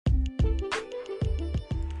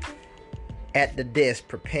at the desk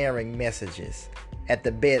preparing messages, at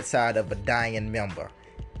the bedside of a dying member,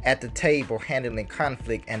 at the table handling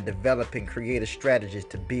conflict and developing creative strategies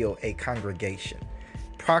to build a congregation.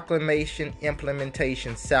 Proclamation,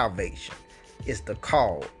 implementation, salvation is the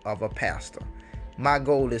call of a pastor. My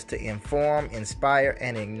goal is to inform, inspire,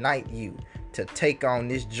 and ignite you to take on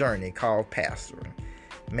this journey called pastoring.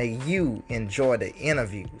 May you enjoy the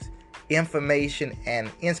interviews, information,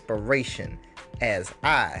 and inspiration as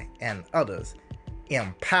I and others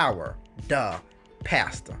empower the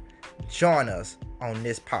pastor. Join us on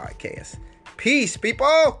this podcast. Peace,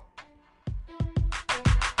 people!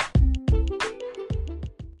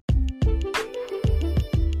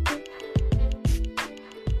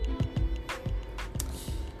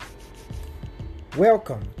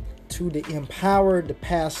 Welcome to the Empower the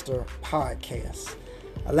Pastor podcast.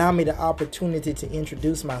 Allow me the opportunity to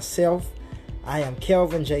introduce myself. I am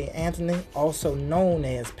Kelvin J. Anthony, also known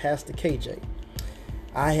as Pastor KJ.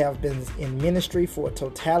 I have been in ministry for a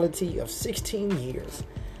totality of 16 years,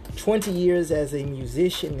 20 years as a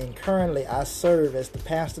musician, and currently I serve as the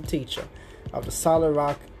pastor teacher of the Solid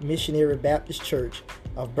Rock Missionary Baptist Church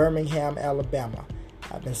of Birmingham, Alabama.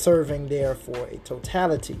 I've been serving there for a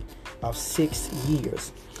totality of 6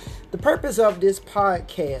 years. The purpose of this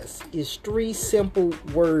podcast is 3 simple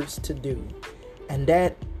words to do, and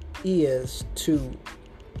that is to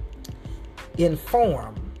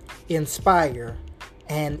inform, inspire,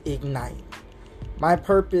 and ignite. My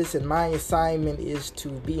purpose and my assignment is to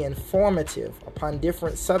be informative upon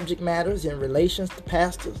different subject matters in relations to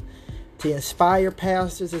pastors, to inspire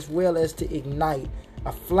pastors, as well as to ignite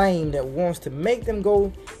a flame that wants to make them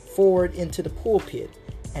go forward into the pulpit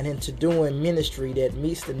and into doing ministry that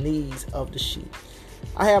meets the needs of the sheep.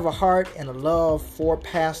 I have a heart and a love for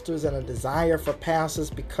pastors and a desire for pastors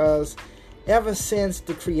because ever since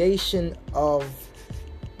the creation of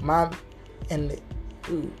the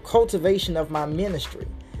cultivation of my ministry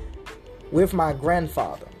with my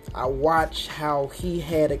grandfather, I watched how he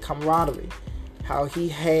had a camaraderie, how he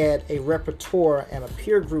had a repertoire and a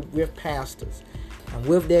peer group with pastors. And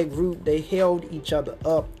with that group, they held each other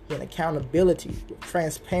up in accountability, with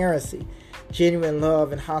transparency, genuine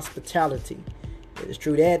love, and hospitality. It is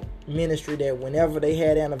through that ministry that whenever they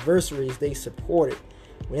had anniversaries, they supported.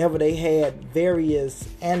 Whenever they had various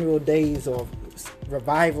annual days or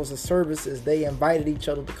revivals or services, they invited each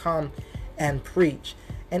other to come and preach.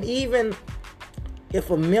 And even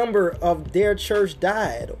if a member of their church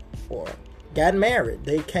died or got married,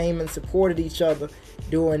 they came and supported each other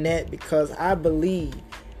doing that, because I believe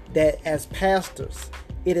that as pastors,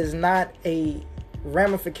 it is not a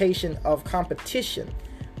ramification of competition,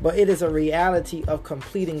 but it is a reality of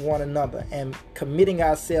completing one another and committing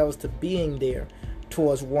ourselves to being there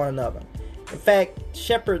towards one another. In fact,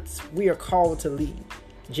 shepherds, we are called to lead.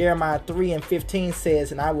 Jeremiah 3:15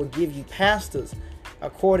 says, "And I will give you pastors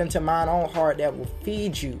according to mine own heart that will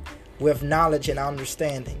feed you with knowledge and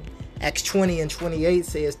understanding." Acts 20:28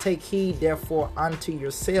 says, "Take heed therefore unto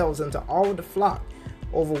yourselves and to all the flock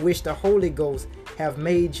over which the Holy Ghost have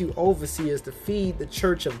made you overseers to feed the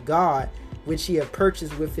church of God, which he have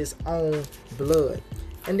purchased with his own blood."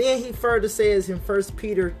 And then he further says in 1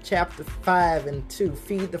 Peter chapter 5:2,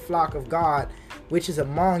 "Feed the flock of God, which is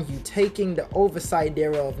among you, taking the oversight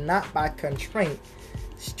thereof, not by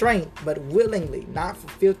strength, but willingly, not for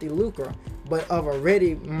filthy lucre, but of a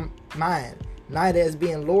ready mind, neither as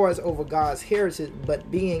being lords over God's heritage, but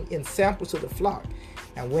being ensamples to the flock.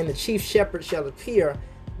 And when the chief shepherd shall appear,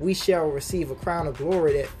 we shall receive a crown of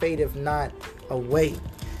glory that fadeth not away."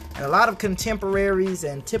 And a lot of contemporaries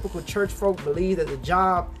and typical church folk believe that the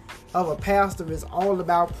job of a pastor is all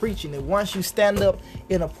about preaching. That once you stand up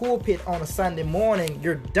in a pulpit on a Sunday morning,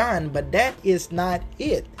 you're done. But that is not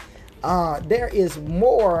it. There is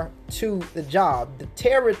more to the job. The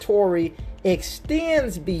territory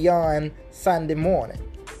extends beyond Sunday morning,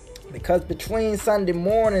 because between Sunday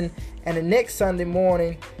morning and the next Sunday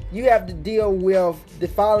morning, you have to deal with the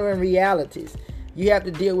following realities. You have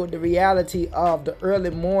to deal with the reality of the early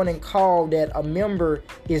morning call that a member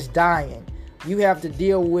is dying. You have to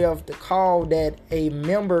deal with the call that a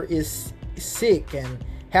member is sick and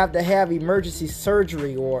have to have emergency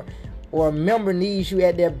surgery, or a member needs you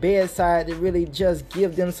at their bedside to really just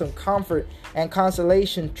give them some comfort and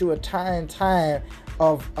consolation through a time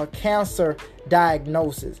of a cancer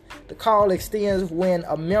diagnosis. The call extends when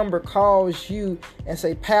a member calls you and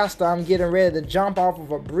say, "Pastor, I'm getting ready to jump off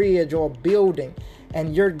of a bridge or a building,"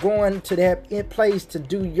 and you're going to that place to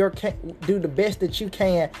do the best that you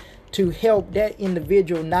can to help that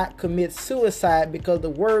individual not commit suicide, because the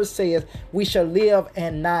word says we shall live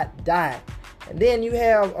and not die. And then you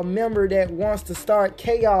have a member that wants to start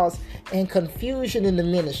chaos and confusion in the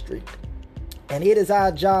ministry. And it is our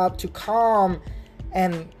job to calm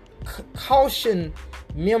and caution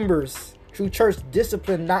members through church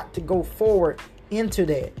discipline not to go forward into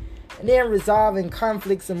that. And then resolving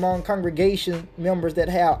conflicts among congregation members that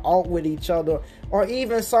have out with each other, or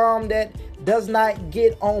even some that does not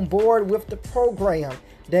get on board with the program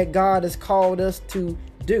that God has called us to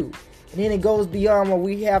do. And then it goes beyond where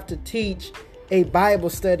we have to teach a Bible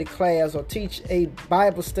study class or teach a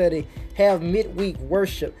Bible study, have midweek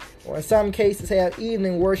worship, or in some cases have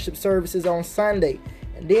evening worship services on Sunday.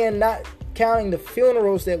 And then not counting the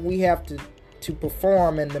funerals that we have to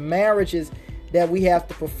perform and the marriages that we have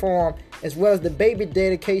to perform, as well as the baby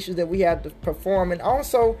dedications that we have to perform. And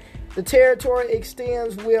also the territory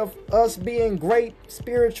extends with us being great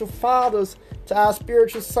spiritual fathers to our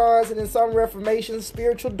spiritual sons, and in some reformations,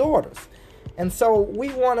 spiritual daughters. And so we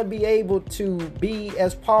want to be able to be,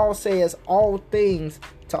 as Paul says, all things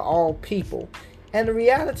to all people. And the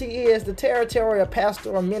reality is the territory of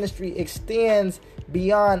pastoral ministry extends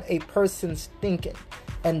beyond a person's thinking.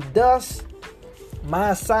 And thus,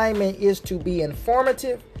 my assignment is to be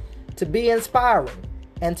informative, to be inspiring,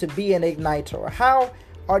 and to be an igniter. How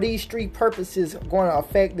are these three purposes going to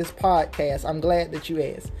affect this podcast? I'm glad that you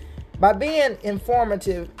asked. By being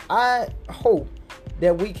informative, I hope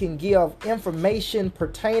that we can give information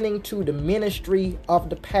pertaining to the ministry of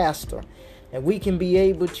the pastor, and we can be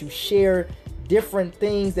able to share different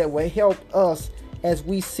things that will help us as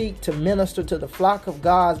we seek to minister to the flock of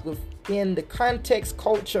God within the context,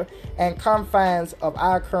 culture, and confines of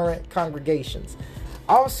our current congregations.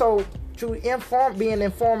 Also, through being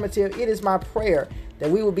informative, it is my prayer that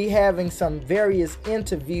we will be having some various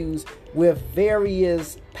interviews with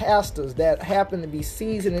various pastors that happen to be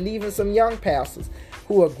seasoned, and even some young pastors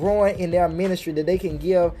who are growing in their ministry, that they can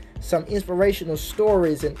give some inspirational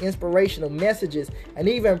stories and inspirational messages, and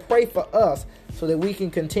even pray for us so that we can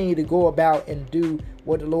continue to go about and do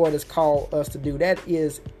what the Lord has called us to do. That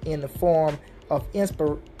is in the form of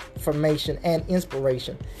information and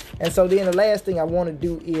inspiration. And so then the last thing I want to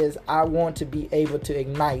do is I want to be able to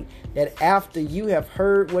ignite that after you have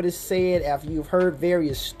heard what is said, after you've heard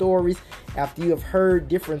various stories, after you have heard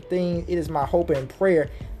different things, it is my hope and prayer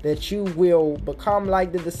that you will become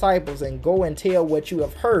like the disciples and go and tell what you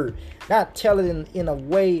have heard. Not tell it in a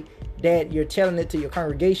way that you're telling it to your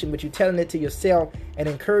congregation, but you're telling it to yourself and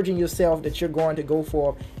encouraging yourself that you're going to go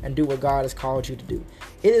forth and do what God has called you to do.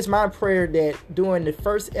 It is my prayer that during the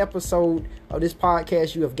first episode of this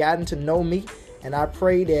podcast, you have gotten to know me, and I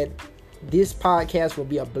pray that this podcast will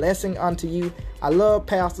be a blessing unto you. I love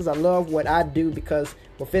pastors. I love what I do, because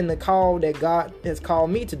within the call that God has called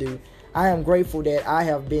me to do, I am grateful that I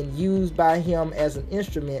have been used by Him as an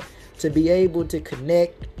instrument to be able to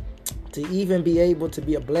connect, to even be able to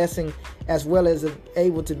be a blessing, as well as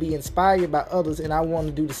able to be inspired by others. And I want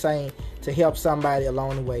to do the same to help somebody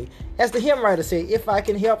along the way. As the hymn writer said, if I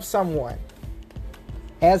can help someone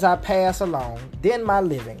as I pass along, then my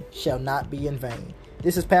living shall not be in vain.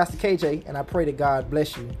 This is Pastor KJ, and I pray that God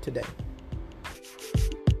bless you today.